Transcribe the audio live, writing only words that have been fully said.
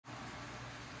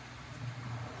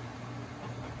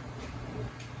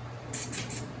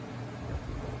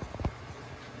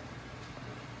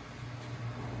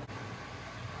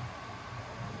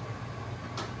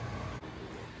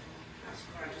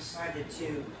decided to,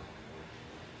 you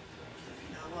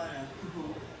know what?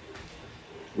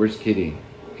 Where's Kitty?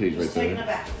 Kitty's right taking there. a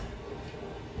bath.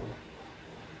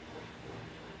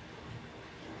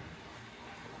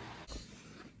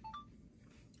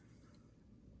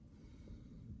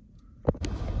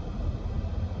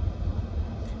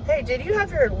 Hey, did you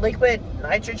have your liquid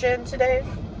nitrogen today?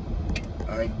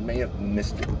 I may have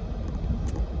missed it.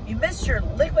 You missed your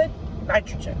liquid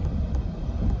nitrogen.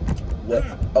 What?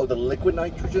 Oh, the liquid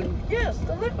nitrogen? Yes,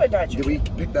 the liquid nitrogen. Did we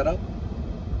pick that up?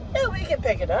 Yeah, we can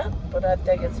pick it up, but I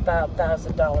think it's about $1,000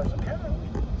 a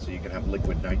pound. So you can have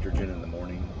liquid nitrogen in the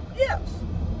morning? Yes.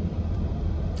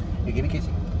 Hey, give me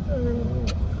Casey.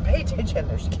 Pay attention,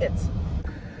 there's kids.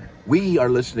 We are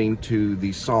listening to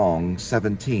the song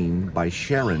 17 by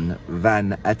Sharon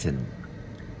Van Etten.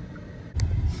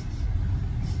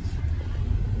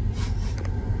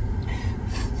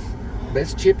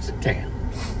 Best chips in town.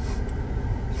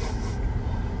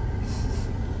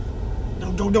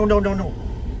 No.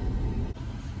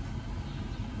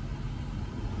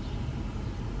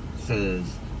 Says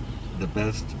the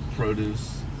best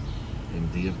produce in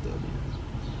DFW.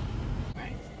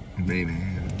 Right. Baby.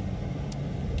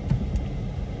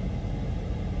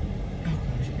 Oh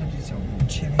gosh, you gotta do some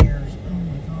chin hairs. Oh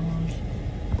my gosh.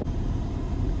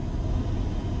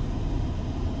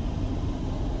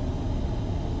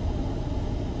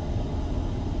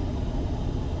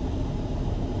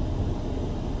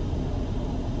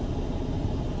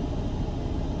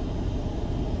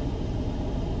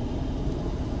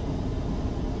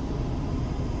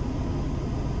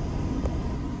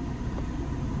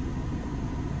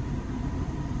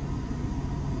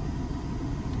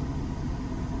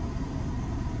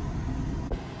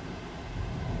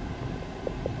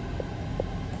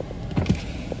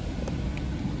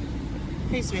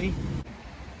 Hey, sweetie. I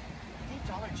think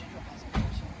Dollar General has a bunch.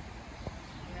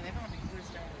 Yeah, they've only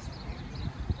closed down this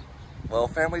week. Well,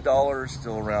 Family Dollar is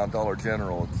still around. Dollar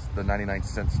General, it's the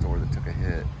 99-cent store that took a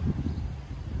hit.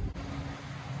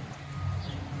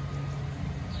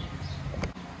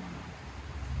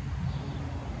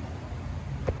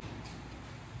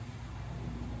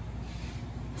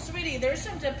 Sweetie, there's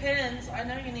some Depends. I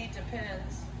know you need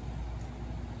Depends.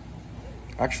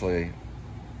 Actually,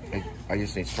 I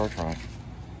just need Star Trek.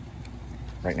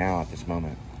 Right now, at this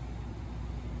moment.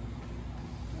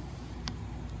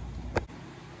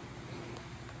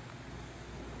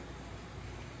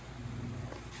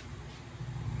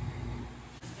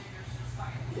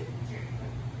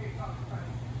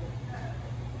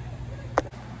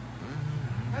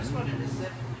 I just wanted to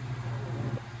sit.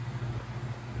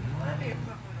 Let me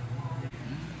put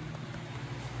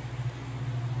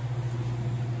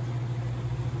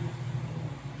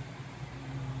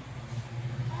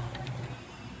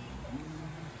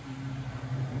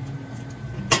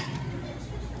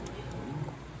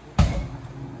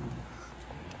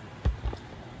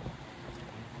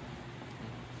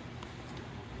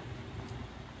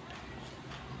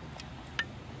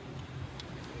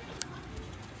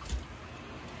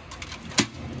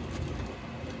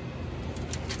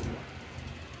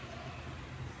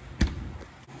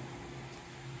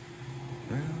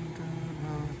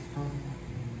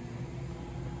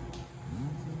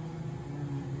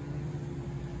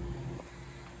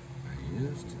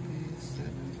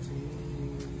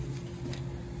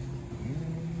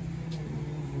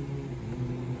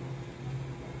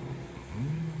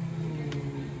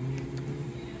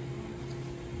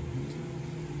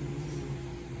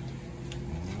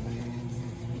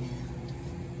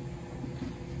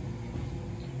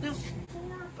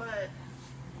but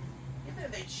either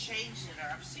they changed it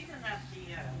or I've seen it at the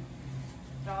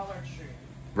Dollar Tree.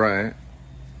 Right.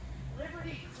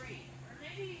 Liberty Creek. Or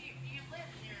maybe you live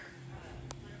near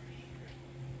Liberty Creek.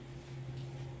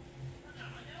 I know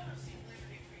I've seen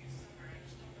Liberty Creek somewhere. I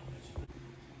just don't know which one.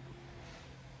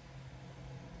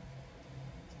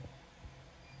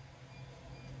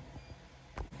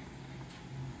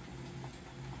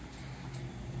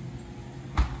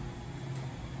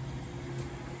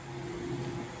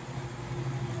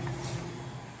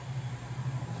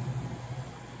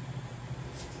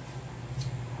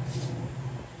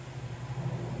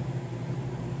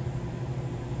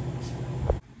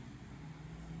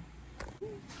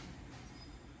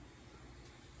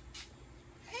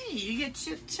 You get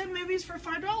 10 movies for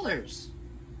 $5.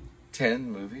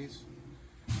 10 movies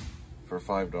for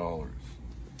 $5.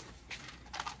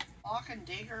 Lock and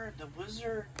Digger, The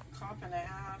Wizard, Cop and a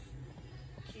Half,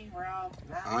 King Ralph,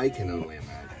 I can only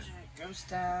imagine. Ghost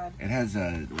Dad. It has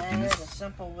A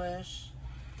Simple Wish.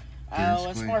 Oh,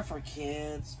 it's more for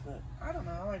kids, but I don't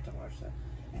know. I like to watch that.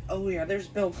 Oh yeah, there's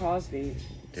Bill Cosby.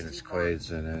 Dennis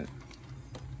Quaid's in it.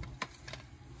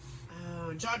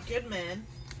 John Goodman.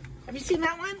 Have you seen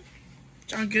that one?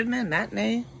 John Goodman,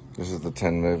 Matinee. This is the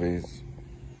 10 movies.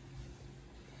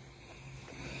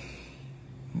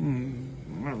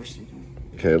 Never seen them.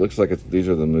 Okay, it looks like these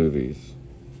are the movies.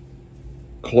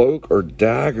 Cloak or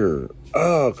Dagger.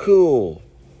 Oh, cool.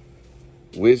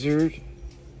 Wizard.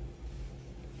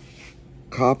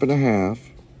 Cop and a Half.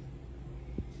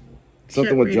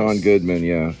 Something with John Goodman,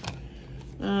 yeah.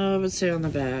 I would say on the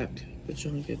back with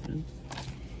John Goodman.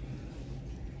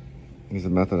 He's a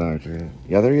method actor.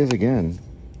 Yeah, there he is again.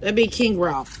 That'd be King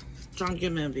Ralph. John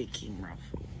Goodman would be King Ralph.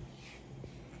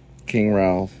 King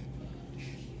Ralph.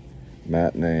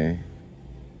 Matinee.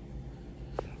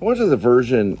 I wonder if there's a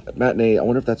version, Matinee, I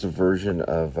wonder if that's a version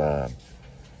of, that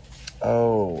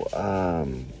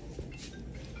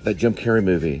Jim Carrey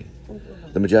movie,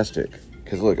 The Majestic.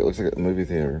 Because look, it looks like a movie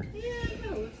theater. Yeah,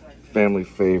 it looks like Family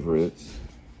Favorites.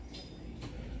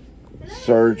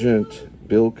 Sergeant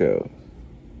Bilko.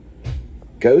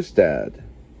 Ghost Dad.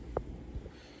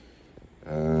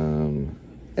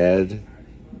 Ed.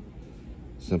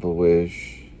 Simple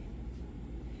Wish.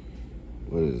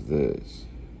 What is this?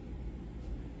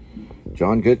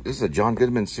 This is a John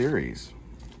Goodman series.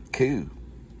 Cool.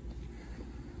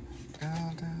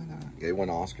 Yeah, he won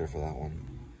an Oscar for that one.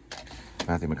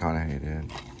 Matthew McConaughey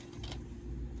did.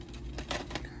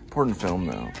 Important film,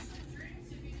 though.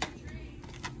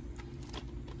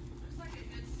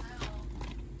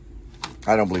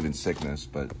 I don't believe in sickness,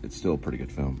 but it's still a pretty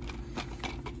good film.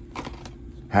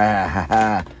 Ha ha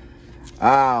ha.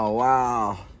 Oh,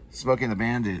 wow. Smokey and the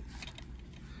Bandit.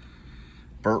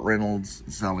 Burt Reynolds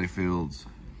and Sally Fields.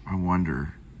 I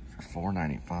wonder. For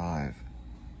 $4.95.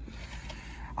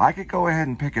 I could go ahead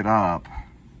and pick it up.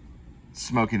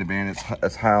 Smokey and the Bandit.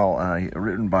 It's how it was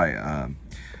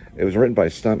written by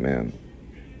Stuntman.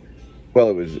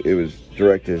 Well, it was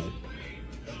directed.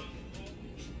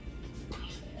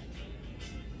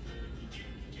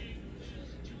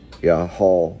 Yeah,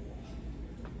 Hall.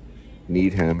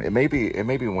 Needham. It may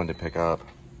be one to pick up.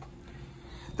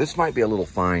 This might be a little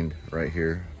find right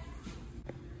here.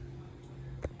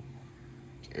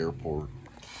 Airport.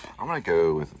 I'm gonna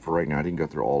go with, for right now, I didn't go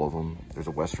through all of them. There's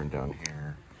a Western down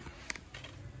here.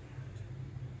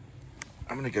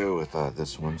 I'm gonna go with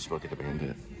this one, Smokey the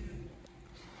Bandit.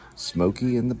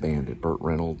 Smokey and the Bandit, Burt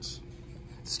Reynolds.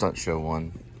 Stunt show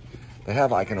one. They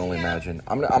have I Can Only Imagine.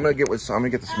 I'm gonna get the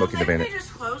Smokey the Bandit. They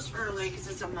just closed early because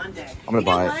it's a Monday. I'm gonna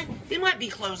buy it. They might be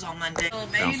closed on Monday.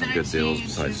 Found some good deals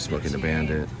besides Smokey the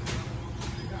Bandit.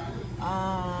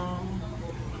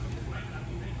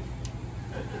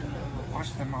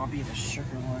 Watch them all be the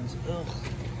sugar ones. Ugh.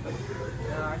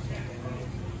 No, I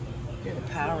can't do the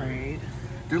Powerade.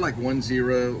 Do like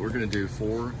 1-0. We're gonna do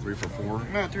 4, 3 for 4.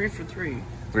 No, 3 for 3.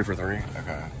 3 for 3.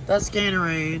 Okay. That's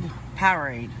Gatorade.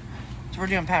 Powerade. So we're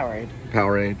doing Powerade.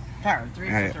 Powerade. Powerade. 3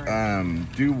 for 3.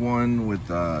 Do one with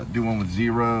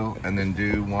 0, and then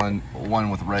do one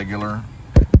with regular,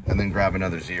 and then grab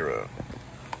another 0.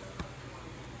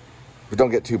 But don't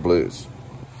get 2 blues.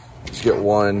 Just get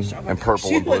one and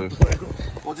purple and blue.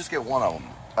 We'll just get one of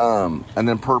them. And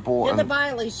then purple. You have to buy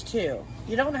at least 2.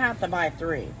 You don't have to buy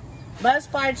 3. Must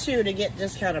buy 2 to get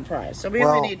discounted price. So we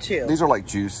only need 2. These are like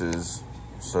juices.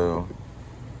 So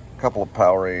a couple of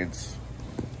Powerades.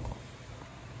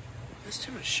 There's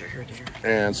too much sugar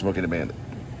there. And Smokey the Bandit.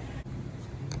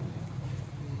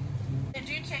 Did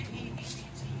you take A.D.W.C?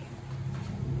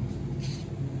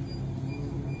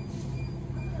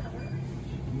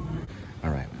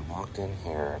 Alright, we walked in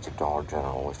here to Dollar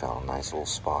General. We found a nice little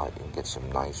spot. You can get some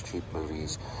nice cheap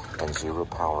movies and 0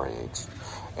 Powerades.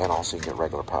 And also you can get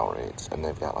regular Powerades. And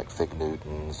they've got like Fig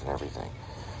Newtons and everything.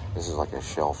 This is like a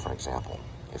shelf, for example.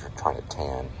 If you're trying to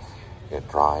tan, you get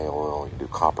dry oil, you can do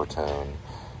copper tone,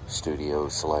 studio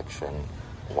selection,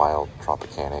 wild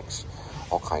Tropicanics,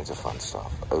 all kinds of fun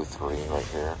stuff. 03 right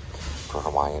here for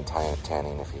Hawaiian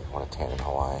tanning if you want to tan in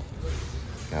Hawaii.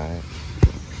 Got it?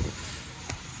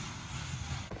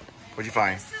 What'd you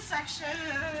find? This is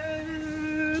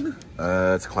section.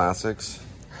 It's classics.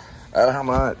 Oh, how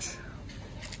much?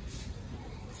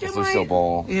 Is Lucille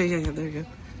Ball? Yeah, there you go.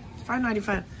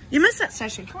 $5.95. You missed that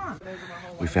section. Come on.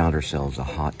 We found ourselves a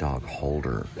hot dog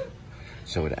holder.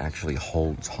 So it actually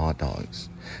holds hot dogs.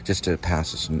 Just to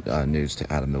pass this news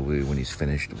to Adam the Woo when he's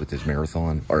finished with his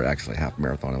marathon, or actually half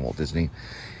marathon in Walt Disney.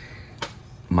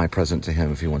 My present to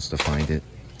him, if he wants to find it,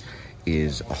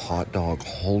 is a hot dog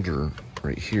holder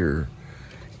right here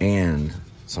and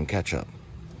some ketchup.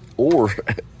 Or,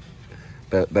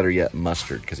 better yet,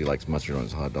 mustard, because he likes mustard on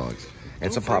his hot dogs.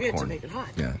 And some popcorn. To make it hot.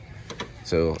 Yeah.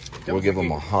 So we'll give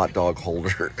him a hot dog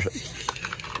holder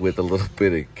with a little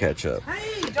bit of ketchup.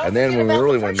 Hey, And then when we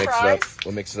really want to mix it up,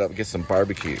 we'll mix it up and get some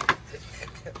barbecue.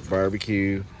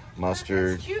 Barbecue,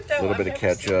 mustard, a little bit of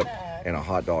ketchup, and a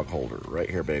hot dog holder right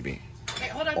here, baby. Hey,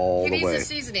 hold on. All the way. The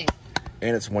seasoning.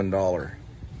 And it's $1. Let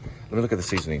me look at the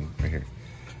seasoning right here.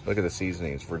 Look at the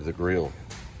seasonings for the grill.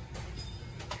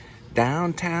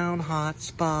 Downtown hot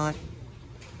spot.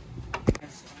 All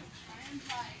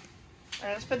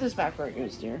right, let's put this back where it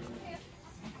goes, dear.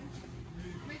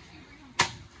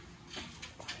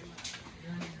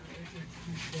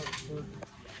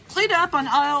 Clean up on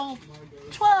aisle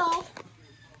 12.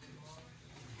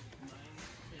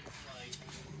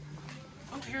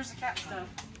 Oh, here's the cat stuff.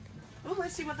 Oh,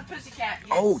 let's see what the pussycat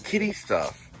gets. Oh, kitty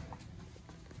stuff.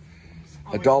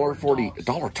 $1.40,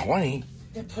 $1.20.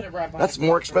 Then put it right by. That's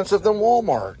more expensive than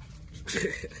Walmart.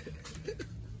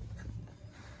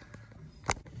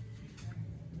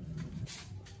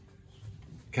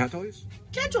 Cat toys?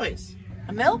 Cat toys.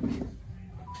 A milk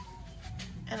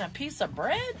and a piece of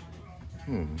bread.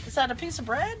 Is that a piece of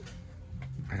bread?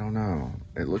 I don't know.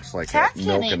 It looks like Cats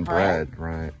milk can and eat bread,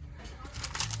 right?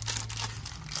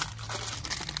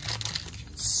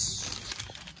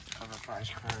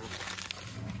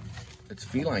 It's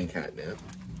feline catnip.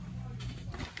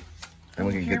 And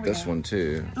we can get this one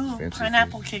too. Ooh, Fancy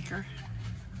pineapple feast. kicker.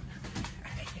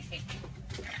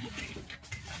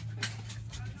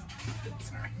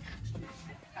 Sorry.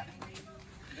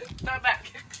 Throw it back.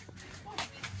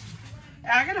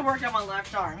 I gotta work on my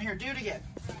left arm. Here, do it again.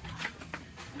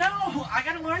 No, I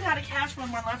gotta learn how to catch with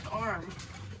my left arm.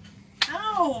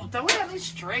 No, throw it at me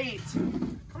straight.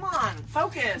 Come on,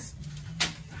 focus.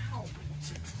 Ow.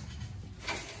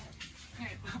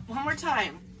 Okay, one more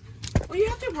time. Well, you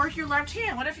have to work your left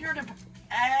hand. What if you're to...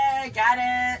 Hey, got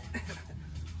it.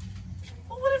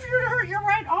 Well, what if you're to hurt your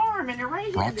right arm and your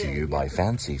right Brought to you by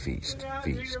Fancy Feast.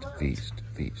 Feast, feast,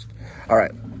 feast. All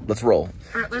right, let's roll.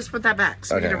 All right, let's put that back.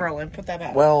 So we get it rolling. Put that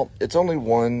back. Well, it's only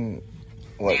one,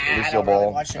 what, Lucille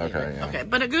ball? Okay, yeah. Okay,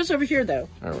 but it goes over here, though.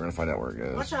 All right, we're going to find out where it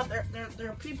goes. Watch out. There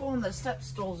are people on the step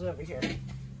stools over here.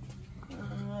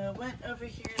 Went over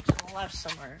here to the left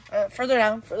somewhere. Further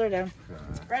down, further down.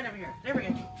 Right over here. There we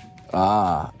go.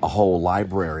 Ah, a whole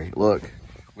library. Look,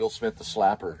 Will Smith the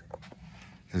Slapper.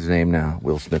 His name now,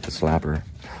 Will Smith the Slapper.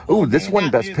 Ooh, this one,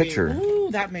 Best Picture. Ooh,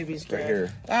 that movie's good. Right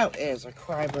here. That is a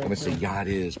cry. Let me see. Yeah, it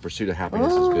is. Pursuit of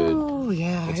Happiness is good. Oh,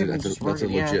 yeah. That's a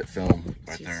legit film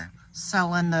right there.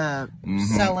 Selling the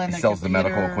sells the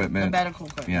medical equipment. The medical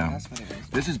equipment. Yeah. That's what it is.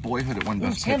 This is Boyhood at one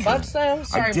Best $10 Picture. though.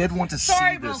 Sorry. I did want to see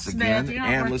Will this Smith. again. You're not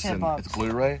And worth listen, $10. it's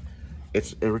Blu-ray.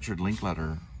 It's a Richard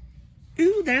Linklater.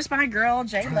 Ooh, there's my girl,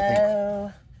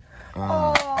 J-Lo. Oh,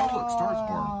 look, Star is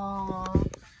Born.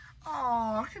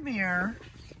 Oh, come here.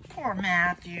 Poor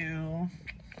Matthew.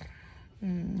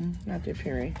 Matthew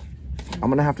Perry. I'm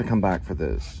gonna have to come back for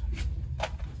this.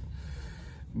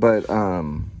 But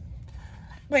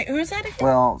wait, who is that again?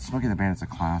 well, Smokey and the Bandit's a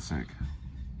classic.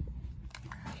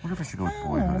 I wonder if I should go with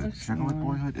Boyhood. Should I go with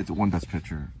Boyhood? It's a one Best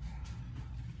Picture.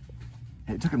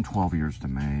 It took him 12 years to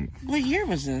make. What year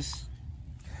was this?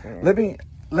 Let me.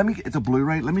 It's a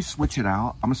Blu-ray. Let me switch it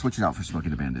out. I'm gonna switch it out for Smokey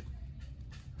and the Bandit.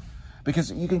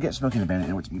 Because you can get Smokey and the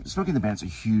Bandit. Smokey and the Bandit's a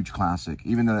huge classic,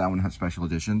 even though that one has special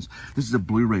editions. This is a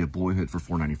Blu-ray of Boyhood for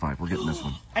 $4.95. We're getting this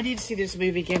one. I need to see this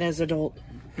movie again as an adult.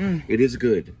 It is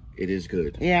good. It is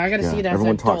good. Yeah, I gotta see it as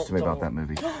everyone an adult. talks to me about that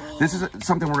movie. This is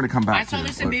something we're going to come back to. I saw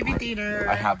this in movie theater.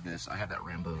 I have this. I have that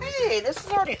Rambo. Hey, this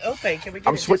is already open. Can we get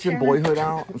I'm switching Boyhood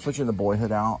out. I'm switching the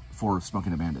Boyhood out for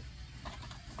Smokey and the Bandit.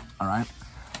 All right?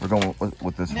 We're going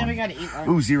with this one. Then we got to eat one.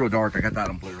 Ooh, Zero Dark. I got that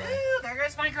on Blu-ray. Ooh, there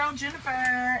goes my girl Jennifer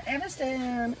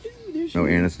Aniston. Ooh, No,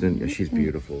 Aniston. Yeah, she's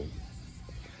beautiful.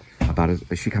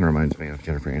 She kind of reminds me of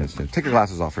Jennifer Aniston. Take your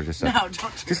glasses off for just a second. No,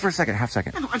 don't. Just for a second. Half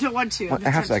second. No, I don't want to. A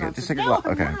half second. Just take your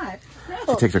glasses. Okay.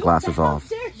 No, She takes her glasses off. How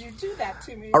dare you do that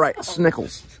to me? All right,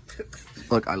 Snickles.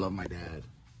 Look, I love my dad.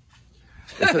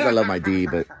 It says I love my D,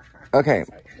 but okay.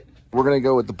 We're gonna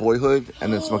go with the Boyhood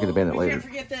and then Smokey the Bandit later. Can't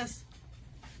forget this.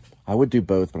 I would do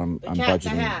both, but I'm Cat in the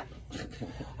budgeting. Hat.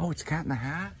 Oh, it's Cat in the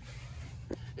Hat.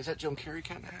 Is that Jim Carrey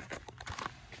Cat in the Hat?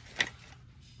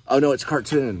 Oh no, it's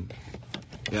cartoon.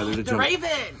 Yeah, there's a The Raven.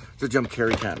 It's a Jim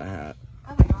Carrey Cat in the Hat.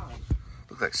 Oh my God.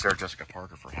 Looks like Sarah Jessica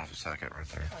Parker for half a second right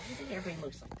there. Oh, you think everybody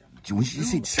looks like that? When you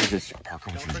see Sarah Jessica Parker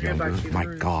when she was forget about younger, you, my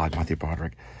Bruce. God, Matthew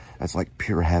Broderick, that's like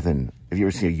pure heaven. Have you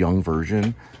ever seen a young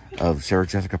version of Sarah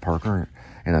Jessica Parker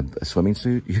in a swimming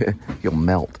suit? You'll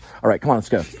melt. All right, come on, let's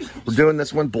go. We're doing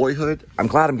this one, Boyhood. I'm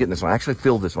glad I'm getting this one. I actually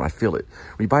feel this one. I feel it.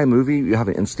 When you buy a movie, you have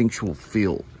an instinctual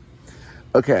feel.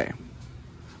 Okay,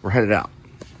 we're headed out.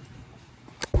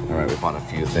 All right, we bought a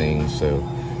few things, so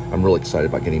I'm really excited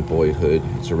about getting Boyhood.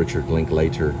 It's a Richard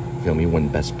Linklater film. He won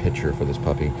Best Picture for this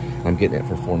puppy. I'm getting it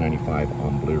for $4.95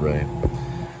 on Blu-ray.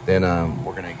 Then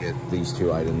we're gonna get these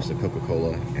two items, the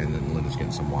Coca-Cola, and then Linda's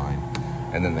getting some wine,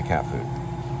 and then the cat food.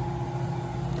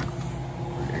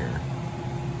 Over here.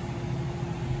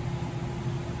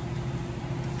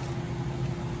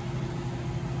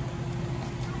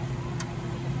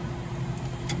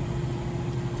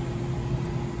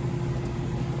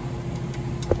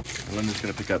 Linda's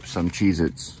gonna pick up some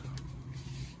Cheez-Its.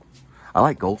 I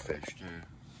like goldfish too.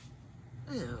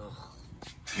 Ew.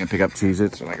 You can pick up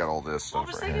Cheez-Its, and I got all this stuff. Well,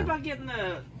 I was thinking about getting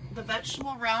the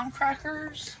vegetable round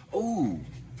crackers. Oh,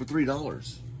 for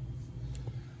 $3.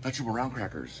 Vegetable round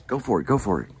crackers. Go for it. Go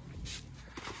for it.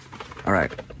 All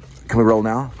right. Can we roll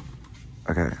now?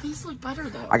 Okay. These look better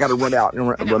though. I got to run out and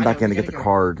run back in to get the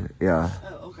card. Yeah.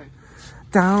 Oh, okay.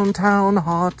 Downtown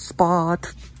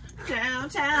hotspot.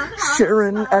 Downtown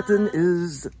Sharon hotspot. Etten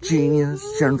is genius.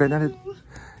 Sharon Van Etten.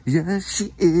 Yes,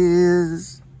 she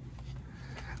is.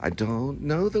 I don't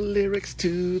know the lyrics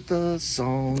to the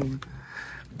song,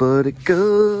 but it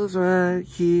goes right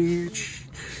here.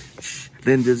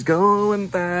 Linda's going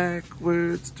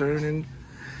backwards, turning.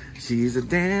 She's a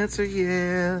dancer,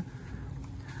 yeah.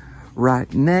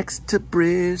 Right next to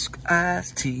brisk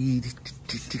iced tea.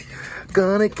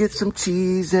 Gonna get some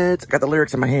Cheez-Its. I got the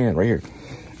lyrics in my hand right here.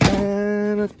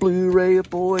 And a Blu-ray of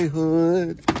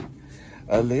Boyhood.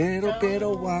 A little bit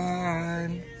of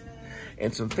wine.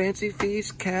 And some fancy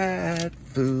feast cat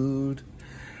food.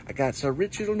 I got some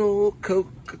original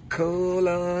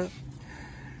Coca-Cola.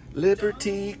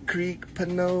 Liberty Creek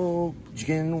Pinot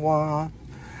Genoa.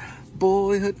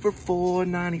 Boyhood for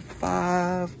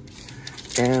 $4.95.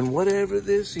 And whatever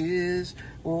this is,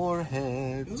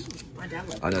 Warheads. My dad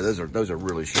loves I know those are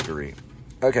really sugary.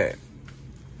 Okay.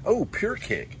 Oh, Pure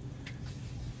Kick.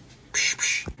 Psh,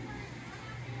 psh.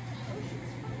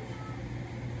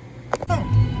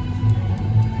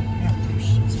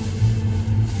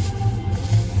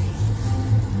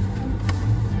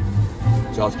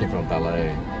 Jaws came from a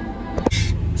ballet.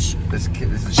 This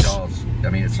is Jaws. I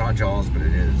mean, it's not Jaws, but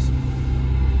it is.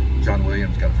 John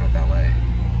Williams got it from a ballet.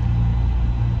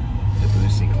 The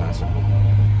A.D.W.C classical.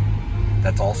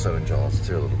 That's also in Jaws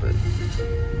too, a little bit.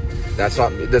 That's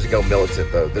not. It doesn't go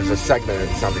militant though. There's a segment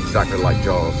that sounds exactly like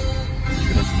Jaws.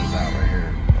 You listen to that right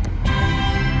here.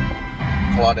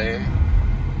 Claude,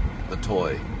 the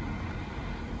toy.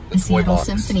 The Seattle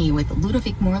Symphony with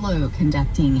Ludovic Morleau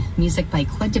conducting. Music by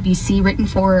A.D.W.C written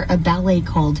for a ballet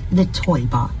called The Toy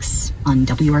Box on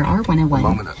WRR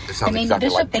 101. Domain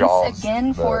Bishop, thanks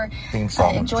again for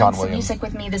enjoying some music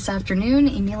with me this afternoon.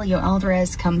 Emilio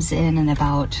Alvarez comes in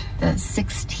about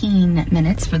 16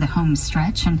 minutes for the home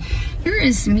stretch. And here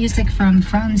is music from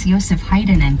Franz Josef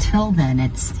Haydn. Until then,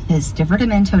 it's his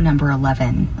Divertimento number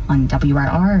 11 on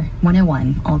WRR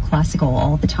 101. All classical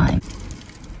all the time.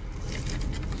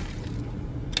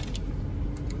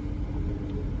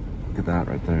 Look at that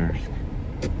right there.